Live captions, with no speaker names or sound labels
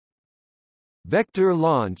Vector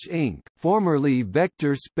Launch Inc., formerly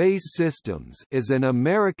Vector Space Systems, is an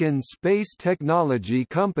American space technology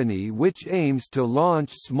company which aims to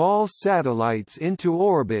launch small satellites into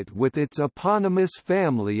orbit with its eponymous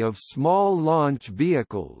family of small launch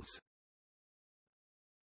vehicles.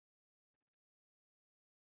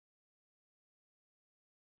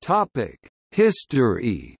 Topic: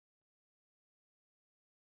 History.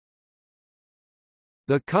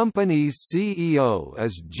 The company's CEO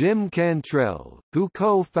is Jim Cantrell, who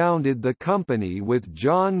co-founded the company with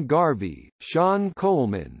John Garvey, Sean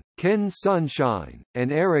Coleman, Ken Sunshine,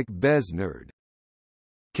 and Eric Besnard.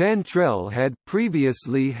 Cantrell had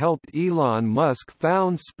previously helped Elon Musk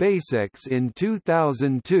found SpaceX in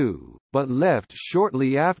 2002, but left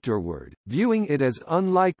shortly afterward, viewing it as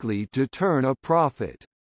unlikely to turn a profit.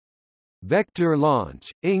 Vector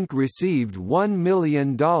Launch, Inc. received $1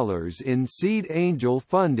 million in seed angel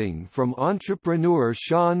funding from entrepreneur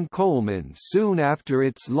Sean Coleman soon after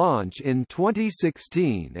its launch in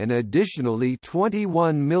 2016 and additionally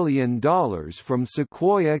 $21 million from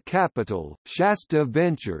Sequoia Capital, Shasta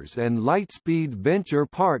Ventures and Lightspeed Venture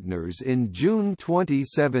Partners in June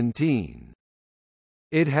 2017.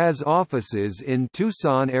 It has offices in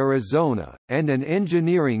Tucson, Arizona, and an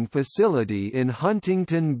engineering facility in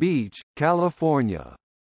Huntington Beach, California.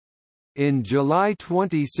 In July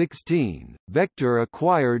 2016, Vector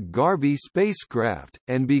acquired Garvey Spacecraft,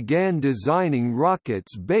 and began designing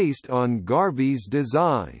rockets based on Garvey's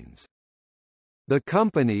designs. The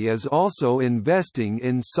company is also investing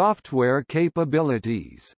in software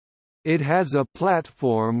capabilities. It has a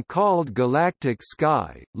platform called Galactic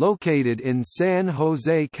Sky, located in San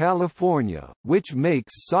Jose, California, which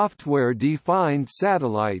makes software-defined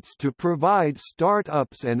satellites to provide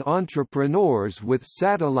startups and entrepreneurs with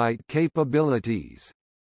satellite capabilities.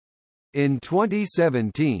 In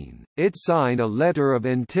 2017, it signed a letter of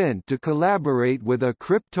intent to collaborate with a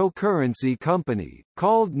cryptocurrency company,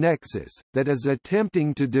 called Nexus, that is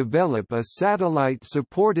attempting to develop a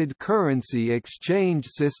satellite-supported currency exchange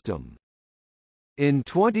system. In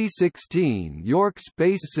 2016, York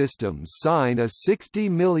Space Systems signed a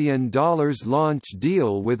 $60 million launch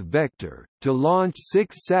deal with Vector to launch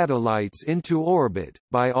 6 satellites into orbit.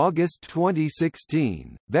 By August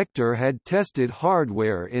 2016, Vector had tested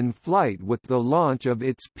hardware in flight with the launch of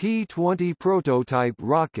its P-20 prototype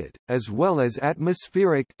rocket, as well as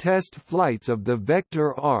atmospheric test flights of the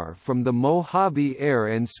Vector R from the Mojave Air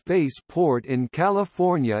and Space Port in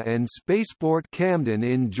California and Spaceport Camden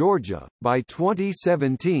in Georgia. By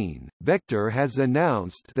 2017, Vector has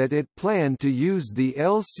announced that it planned to use the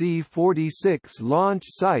LC-46 launch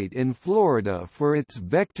site in Florida for its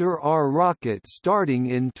Vector R rocket starting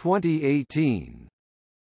in 2018.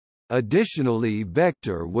 Additionally,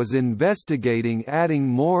 Vector was investigating adding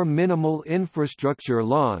more minimal infrastructure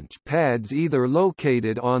launch pads either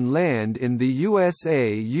located on land in the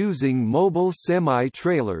USA using mobile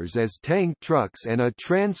semi-trailers as tank trucks and a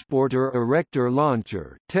transporter erector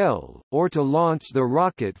launcher (TEL), or to launch the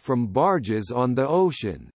rocket from barges on the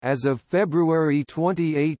ocean. As of February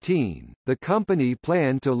 2018, the company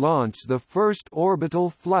planned to launch the first orbital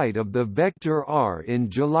flight of the Vector R in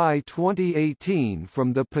July 2018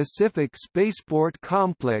 from the Pacific Spaceport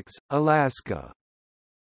Complex, Alaska.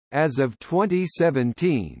 As of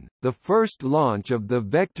 2017, the first launch of the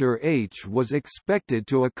Vector H was expected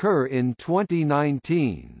to occur in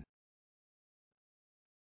 2019.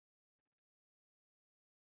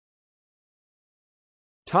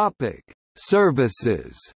 Topic: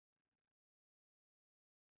 Services.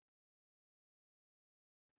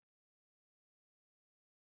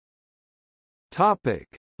 Topic: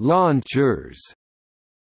 Launchers.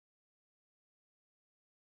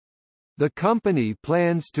 The company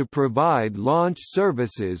plans to provide launch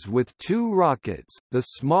services with 2 rockets, the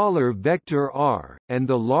smaller Vector R, and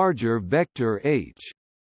the larger Vector H.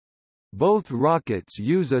 Both rockets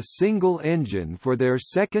use a single engine for their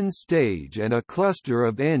second stage and a cluster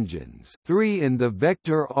of engines, 3 in the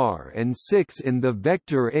Vector R and 6 in the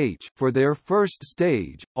Vector H, for their first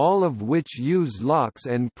stage, all of which use LOX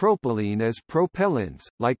and propylene as propellants.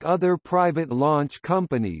 Like other private launch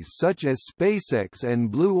companies such as SpaceX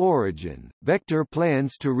and Blue Origin, Vector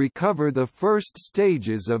plans to recover the first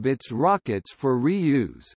stages of its rockets for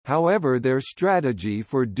reuse. However, their strategy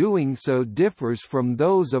for doing so differs from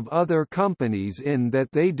those of other companies in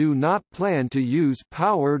that they do not plan to use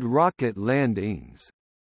powered rocket landings.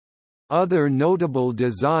 Other notable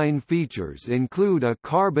design features include a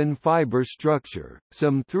carbon fiber structure,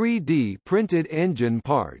 some 3D printed engine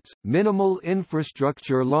parts, minimal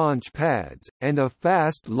infrastructure launch pads, and a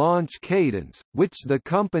fast launch cadence, which the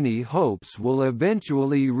company hopes will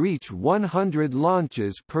eventually reach 100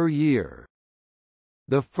 launches per year.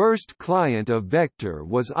 The first client of Vector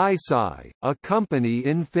was ISI, a company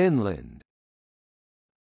in Finland.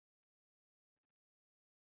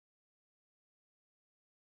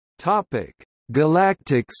 Topic: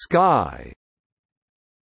 Galactic Sky.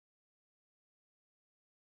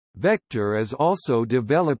 Vector is also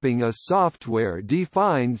developing a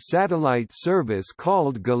software-defined satellite service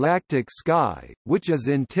called Galactic Sky, which is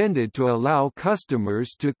intended to allow customers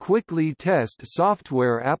to quickly test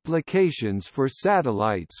software applications for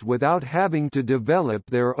satellites without having to develop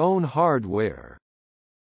their own hardware.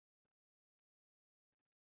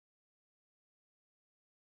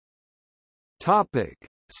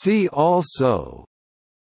 See also: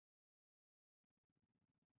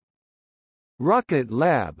 Rocket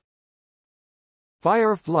Lab,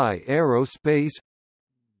 Firefly Aerospace,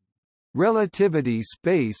 Relativity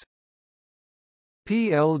Space,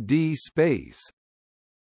 PLD Space.